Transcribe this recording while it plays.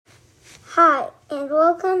Hi, and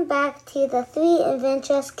welcome back to the Three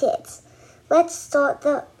Adventurous Kids. Let's start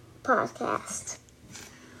the podcast.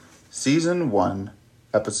 Season 1,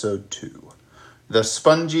 Episode 2, The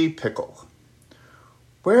Spongy Pickle.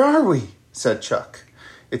 "Where are we?" said Chuck.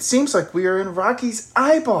 "It seems like we are in Rocky's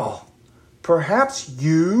eyeball. Perhaps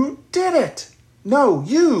you did it. No,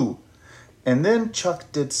 you." And then Chuck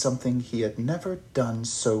did something he had never done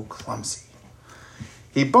so clumsy.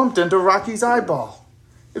 He bumped into Rocky's eyeball.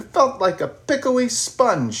 It felt like a pickly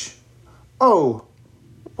sponge. Oh,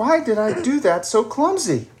 why did I do that so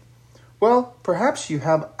clumsy? Well, perhaps you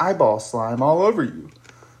have eyeball slime all over you.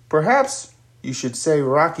 Perhaps you should say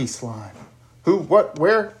Rocky slime. Who, what,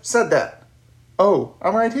 where said that? Oh,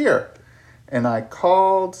 I'm right here. And I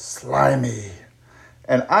called Slimy.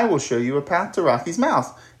 And I will show you a path to Rocky's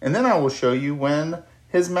mouth. And then I will show you when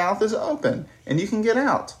his mouth is open and you can get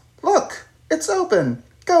out. Look, it's open.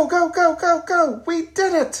 Go, go, go, go, go. We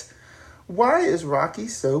did it. Why is Rocky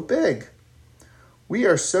so big? We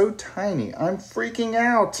are so tiny. I'm freaking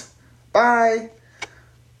out. Bye.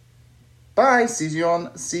 Bye. See you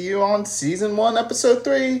on season 1, episode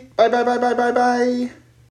 3. Bye, bye, bye, bye, bye, bye.